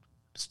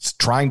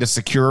 trying to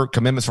secure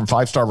commitments from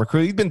five-star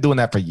recruits. He's been doing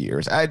that for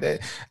years.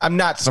 I'm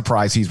not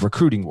surprised he's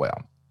recruiting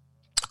well.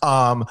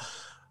 The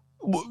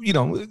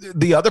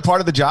other part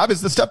of the job is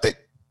the stuff that,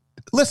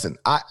 listen,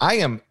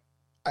 I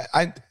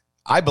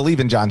believe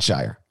in Jon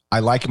Scheyer.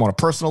 I like him on a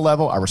personal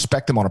level. I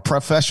respect him on a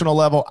professional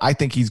level. I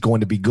think he's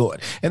going to be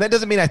good. And that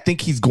doesn't mean I think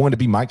he's going to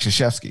be Mike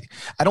Krzyzewski.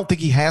 I don't think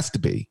he has to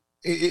be.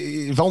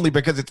 If only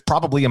because it's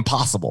probably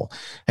impossible.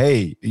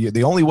 Hey,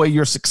 the only way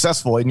you're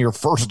successful in your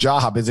first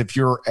job is if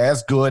you're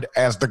as good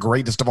as the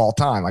greatest of all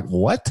time. Like,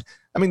 what?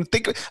 I mean,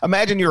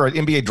 imagine you're an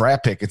NBA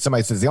draft pick and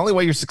somebody says the only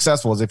way you're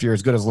successful is if you're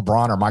as good as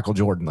LeBron or Michael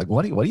Jordan. Like,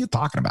 what are you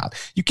talking about?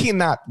 You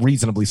cannot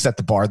reasonably set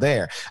the bar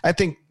there. I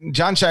think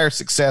Jon Scheyer's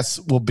success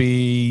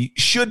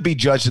should be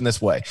judged in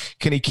this way.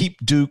 Can he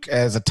keep Duke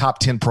as a top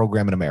 10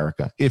 program in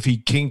America? If he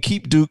can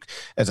keep Duke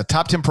as a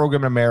top 10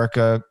 program in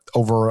America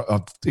over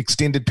an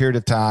extended period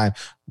of time,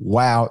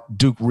 wow,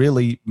 Duke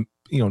really,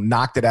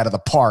 knocked it out of the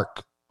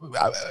park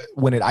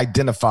when it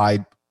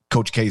identified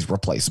Coach K's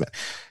replacement.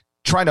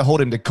 Trying to hold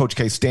him to Coach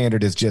K's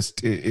standard is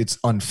it's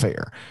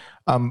unfair.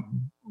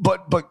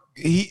 But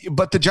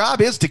the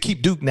job is to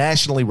keep Duke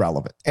nationally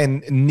relevant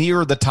and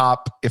near the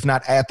top, if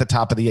not at the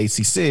top of the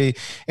ACC.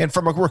 And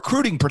from a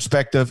recruiting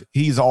perspective,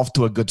 he's off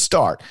to a good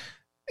start.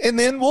 And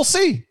then we'll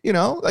see,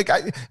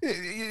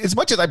 as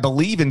much as I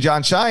believe in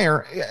Jon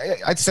Scheyer,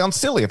 I'd sound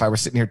silly if I were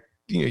sitting here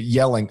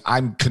yelling,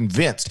 I'm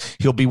convinced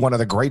he'll be one of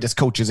the greatest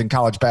coaches in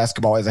college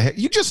basketball as a head.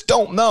 You just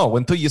don't know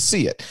until you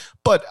see it.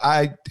 But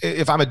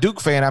if I'm a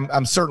Duke fan,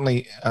 I'm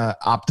certainly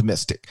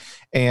optimistic.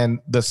 And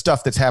the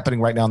stuff that's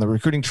happening right now on the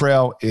recruiting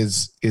trail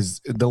is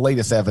the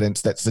latest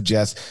evidence that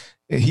suggests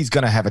he's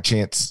going to have a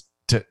chance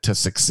to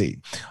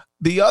succeed.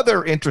 The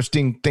other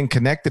interesting thing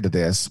connected to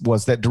this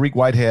was that Dariq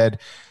Whitehead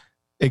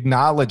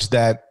acknowledged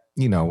that,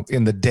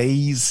 in the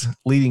days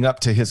leading up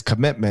to his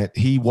commitment,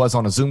 he was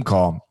on a Zoom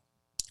call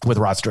with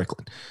Rod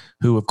Strickland,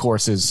 who, of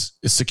course, is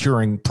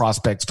securing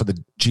prospects for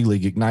the G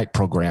League Ignite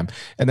program,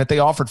 and that they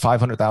offered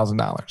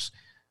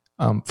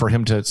 $500,000 for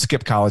him to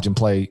skip college and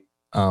play,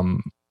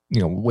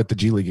 with the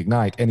G League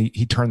Ignite, and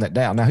he turned that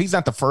down. Now, he's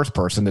not the first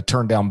person to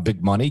turn down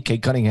big money.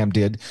 Cade Cunningham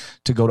did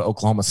to go to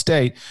Oklahoma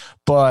State,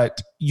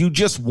 but you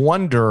just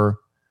wonder,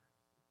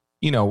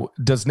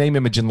 does name,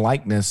 image, and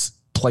likeness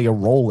play a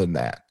role in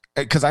that?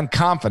 Because I'm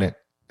confident,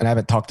 and I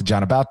haven't talked to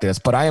John about this,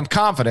 but I am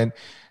confident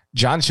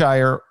Jon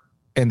Scheyer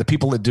and the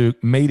people at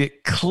Duke made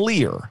it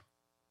clear,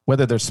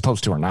 whether they're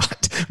supposed to or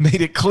not,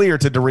 made it clear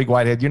to Dariq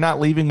Whitehead, you're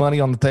not leaving money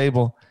on the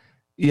table.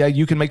 Yeah,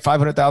 you can make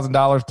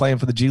 $500,000 playing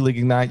for the G League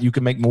Ignite. You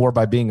can make more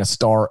by being a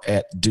star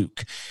at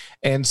Duke.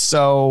 And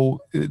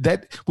so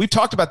that we've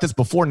talked about this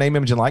before name,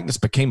 image, and likeness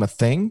became a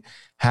thing,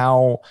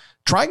 how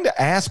trying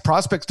to ask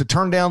prospects to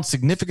turn down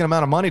significant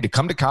amount of money to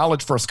come to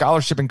college for a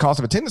scholarship and cost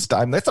of attendance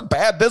time, that's a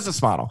bad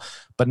business model.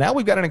 But now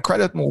we've got an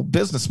incredible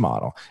business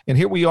model. And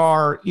here we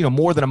are,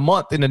 more than a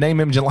month into name,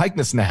 image, and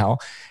likeness now.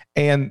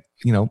 And,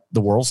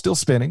 the world's still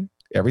spinning.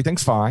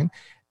 Everything's fine.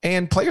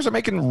 And players are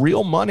making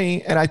real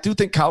money. And I do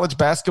think college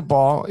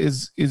basketball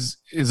is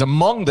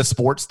among the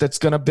sports that's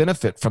going to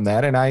benefit from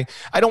that. And I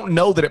don't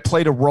know that it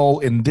played a role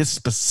in this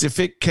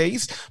specific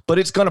case, but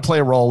it's going to play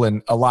a role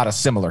in a lot of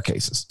similar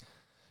cases.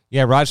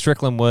 Yeah, Rod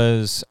Strickland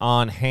was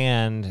on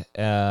hand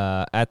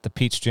at the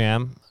Peach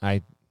Jam.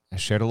 I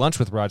shared a lunch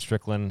with Rod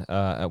Strickland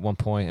at one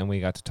point, and we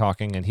got to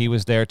talking, and he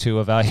was there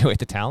to evaluate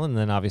the talent and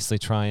then obviously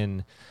try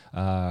and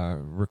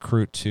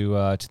recruit to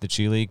the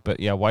G League. But,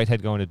 yeah,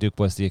 Whitehead going to Duke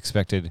was the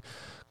expected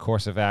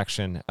course of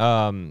action.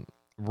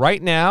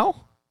 Right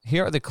now,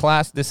 here are the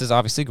class. This is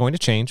obviously going to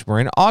change. We're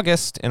in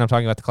August, and I'm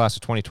talking about the class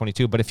of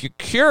 2022. But if you're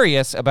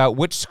curious about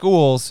which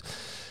schools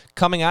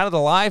coming out of the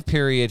live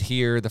period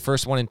here, the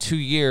first one in 2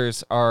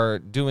 years, are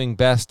doing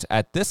best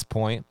at this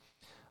point,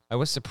 I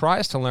was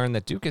surprised to learn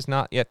that Duke is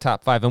not yet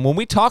top 5. And when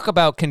we talk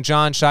about can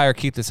Jon Scheyer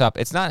keep this up,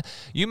 it's not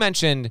 – you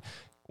mentioned,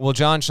 will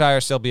Jon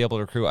Scheyer still be able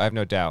to recruit? I have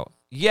no doubt.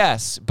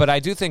 Yes, but I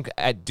do think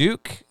at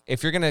Duke,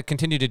 if you're going to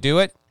continue to do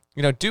it,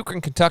 Duke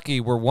and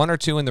Kentucky were 1 or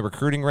 2 in the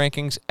recruiting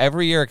rankings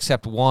every year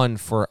except one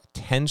for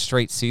 10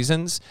 straight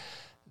seasons.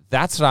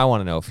 That's what I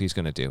want to know if he's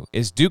going to do.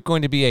 Is Duke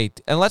going to be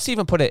and let's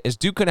even put it, is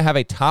Duke going to have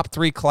a top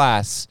 3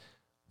 class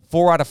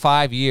 4 out of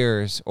 5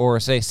 years, or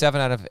say 7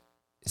 out of,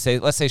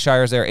 let's say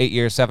Sheyer's there 8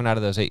 years, 7 out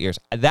of those 8 years?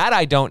 That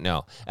I don't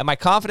know. Am I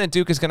confident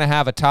Duke is going to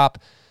have a top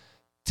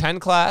 10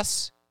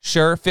 class?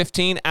 Sure.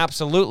 15?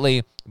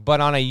 Absolutely. But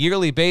on a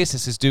yearly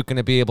basis, is Duke going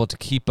to be able to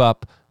keep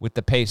up with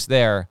the pace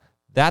there?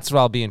 That's what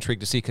I'll be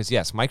intrigued to see, because,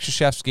 yes, Mike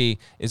Krzyzewski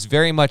is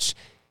very much,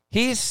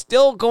 he's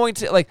still going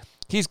to,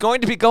 he's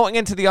going to be going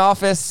into the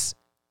office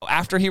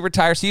after he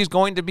retires. He's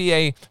going to be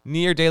a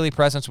near daily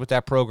presence with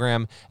that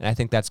program, and I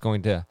think that's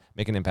going to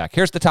make an impact.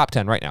 Here's the top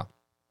 10 right now.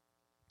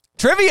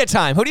 Trivia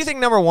time. Who do you think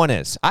number 1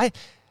 is?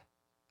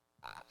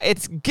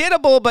 It's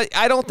gettable, but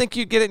I don't think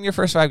you get it in your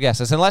first 5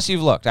 guesses, unless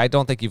you've looked. I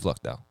don't think you've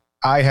looked, though.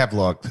 I have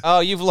looked. Oh,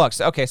 you've looked.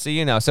 Okay, so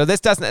So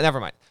this doesn't, never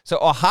mind. So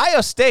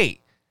Ohio State.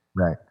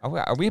 Right.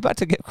 Are we about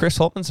to give Chris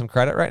Holtmann some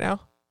credit right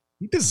now?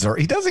 He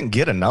doesn't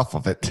get enough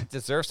of it. He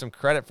deserves some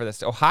credit for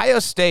this. Ohio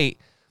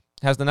State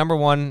has the number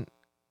 1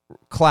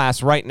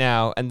 class right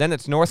now, and then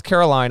it's North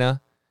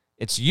Carolina.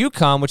 It's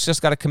UConn, which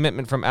just got a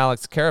commitment from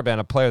Alex Caravan,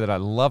 a player that I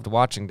loved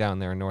watching down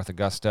there in North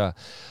Augusta.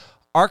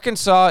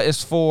 Arkansas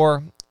is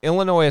 4.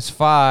 Illinois is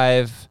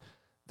 5.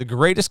 The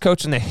greatest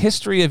coach in the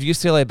history of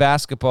UCLA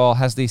basketball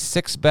has the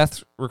 6th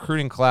best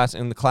recruiting class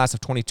in the class of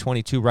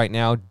 2022 right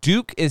now.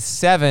 Duke is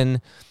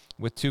 7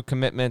 with 2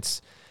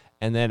 commitments.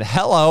 And then,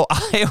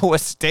 Iowa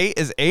State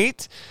is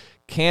 8.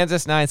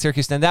 Kansas 9,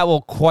 Syracuse 10. That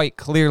will quite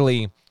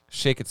clearly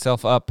shake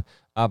itself up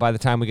by the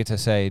time we get to,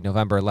 say,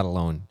 November, let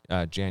alone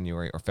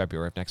January or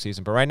February of next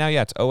season. But right now,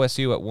 yeah, it's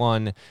OSU at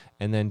 1,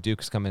 and then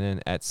Duke's coming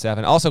in at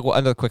 7. Also,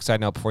 another quick side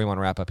note before you want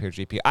to wrap up here,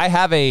 GP. I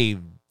have a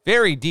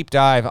very deep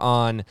dive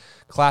on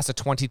class of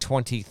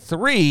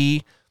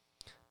 2023.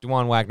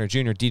 DeJuan Wagner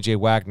Jr., DJ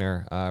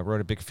Wagner,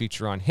 wrote a big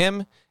feature on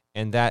him,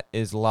 and that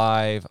is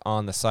live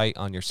on the site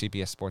on your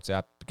CBS Sports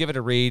app. Give it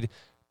a read.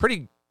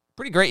 Pretty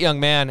great young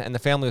man, and the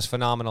family was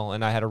phenomenal,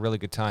 and I had a really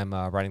good time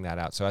writing that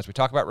out. So as we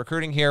talk about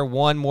recruiting here,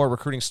 one more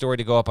recruiting story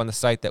to go up on the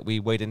site that we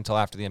waited until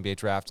after the NBA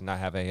draft, and I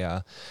have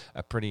a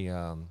pretty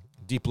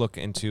deep look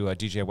into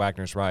DJ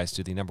Wagner's rise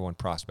to the number 1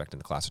 prospect in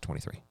the class of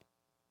 23.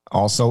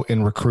 Also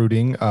in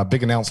recruiting,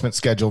 big announcement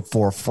scheduled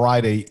for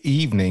Friday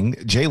evening.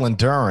 Jalen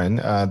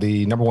Duren,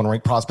 the number 1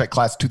 ranked prospect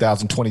class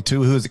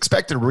 2022, who is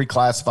expected to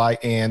reclassify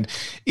and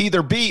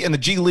either be in the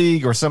G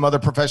League or some other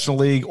professional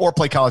league or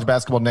play college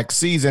basketball next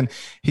season.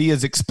 He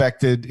has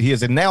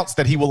announced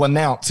that he will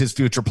announce his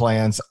future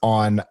plans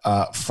on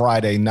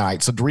Friday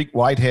night. So Dariq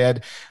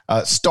Whitehead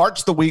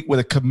starts the week with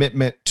a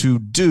commitment to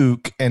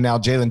Duke, and now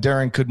Jalen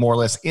Duren could more or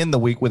less end the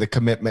week with a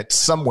commitment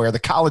somewhere. The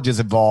colleges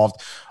involved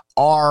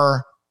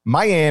are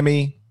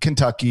Miami,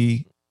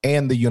 Kentucky,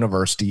 and the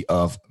University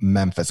of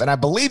Memphis. And I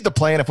believe the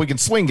plan, if we can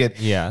swing it,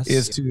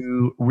 is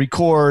to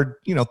record,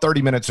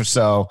 30 minutes or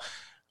so,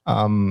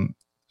 an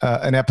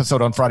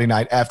episode on Friday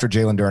night after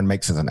Jalen Duren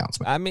makes his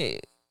announcement. I mean,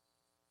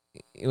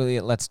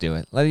 let's do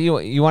it.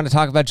 You want to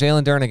talk about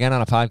Jalen Duren again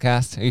on a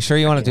podcast? Are you sure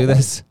you want to do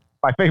this?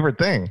 My favorite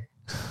thing.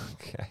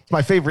 Okay.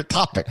 My favorite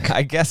topic.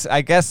 I guess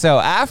so.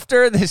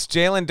 After this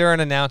Jalen Duren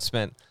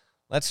announcement,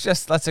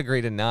 Let's agree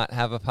to not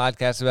have a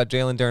podcast about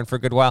Jalen Duren for a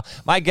good while.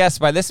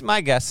 This is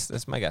my guess.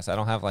 I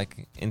don't have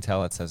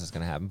intel that says it's going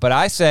to happen. But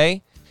I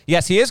say,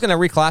 yes, he is going to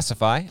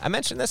reclassify. I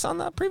mentioned this on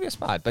the previous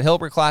pod, but he'll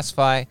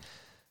reclassify.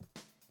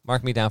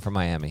 Mark me down for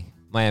Miami.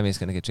 Miami is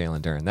going to get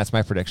Jalen Duren. That's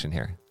my prediction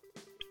here.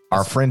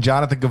 Our friend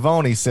Jonathan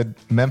Gavoni said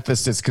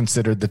Memphis is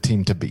considered the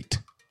team to beat.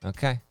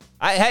 Okay.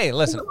 Hey,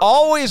 listen,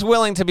 always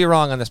willing to be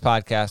wrong on this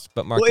podcast,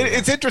 but Mark. Well,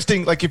 it's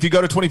interesting. Like if you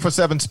go to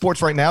 24/7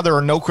 Sports right now, there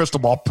are no crystal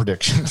ball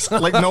predictions.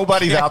 Like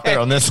nobody's out there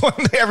on this one.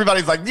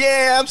 Everybody's like,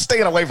 yeah, I'm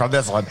staying away from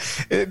this one.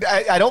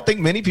 I don't think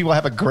many people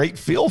have a great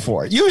feel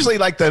for it. Usually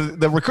like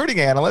the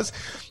recruiting analysts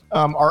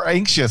are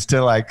anxious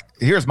to like,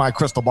 here's my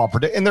crystal ball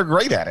predict, and they're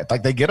great at it.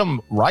 Like they get them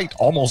right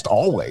almost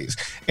always.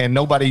 And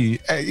nobody,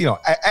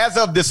 as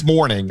of this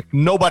morning,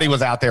 nobody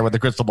was out there with the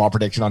crystal ball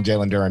prediction on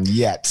Jalen Duren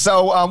yet.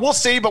 So we'll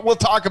see, but we'll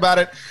talk about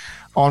it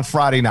on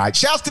Friday night.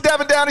 Shouts to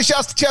Devin Downey.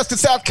 Shouts to Chester,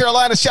 South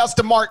Carolina. Shouts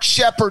to Mark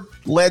Shepard,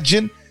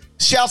 legend.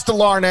 Shouts to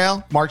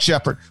Larnell, Mark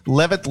Shepard,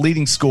 11th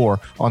leading scorer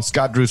on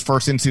Scott Drew's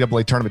first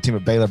NCAA tournament team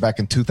at Baylor back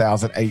in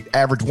 2008.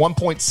 Averaged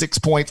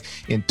 1.6 points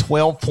in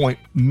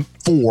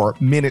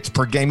 12.4 minutes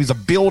per game. He's a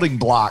building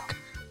block.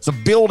 It's a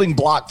building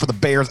block for the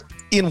Bears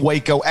in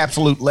Waco.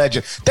 Absolute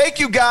legend. Thank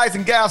you guys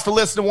and gals for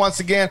listening once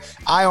again.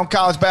 Eye on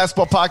College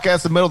Basketball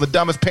Podcast, in the middle of the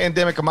dumbest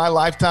pandemic of my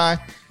lifetime.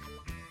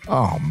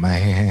 Oh,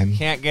 man.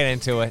 Can't get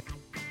into it.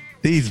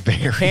 These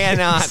variants.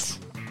 Cannot.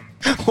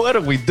 What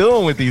are we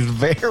doing with these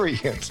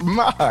variants?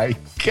 My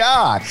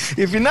God.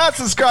 If you're not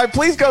subscribed,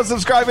 please go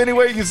subscribe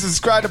anywhere you can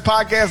subscribe to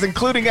podcasts,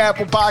 including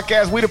Apple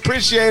Podcasts. We'd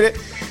appreciate it.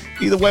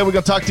 Either way, we're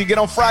going to talk to you again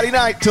on Friday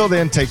night. Till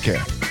then, take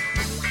care.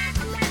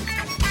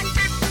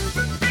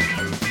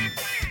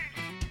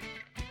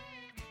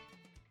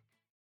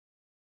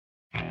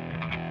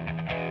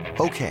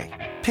 Okay,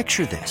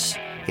 picture this.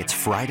 It's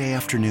Friday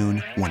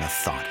afternoon when a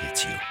thought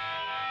hits you.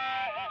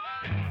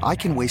 I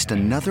can waste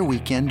another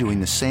weekend doing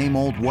the same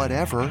old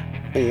whatever,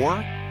 or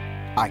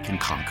I can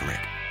conquer it.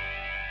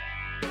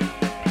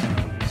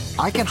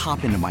 I can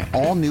hop into my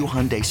all-new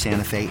Hyundai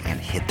Santa Fe and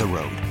hit the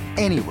road.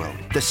 Any road.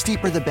 The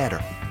steeper, the better.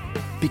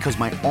 Because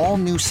my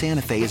all-new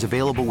Santa Fe is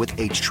available with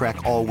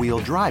H-Track all-wheel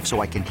drive,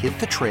 so I can hit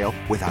the trail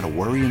without a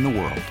worry in the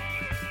world.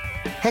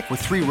 Heck, with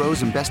 3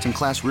 rows and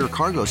best-in-class rear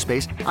cargo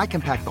space, I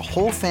can pack the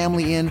whole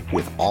family in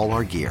with all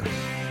our gear.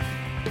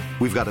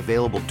 We've got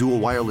available dual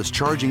wireless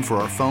charging for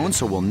our phones,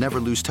 so we'll never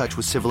lose touch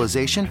with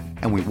civilization,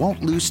 and we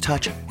won't lose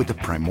touch with the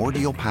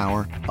primordial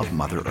power of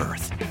Mother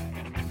Earth.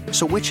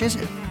 So which is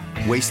it?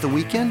 Waste the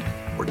weekend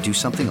or do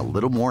something a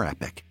little more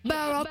epic?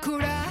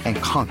 And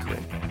conquer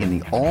it in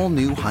the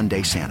all-new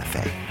Hyundai Santa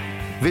Fe.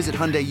 Visit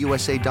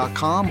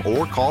HyundaiUSA.com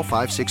or call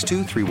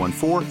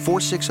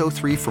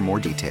 562-314-4603 for more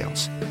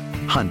details.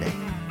 Hyundai,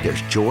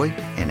 there's joy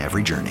in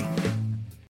every journey.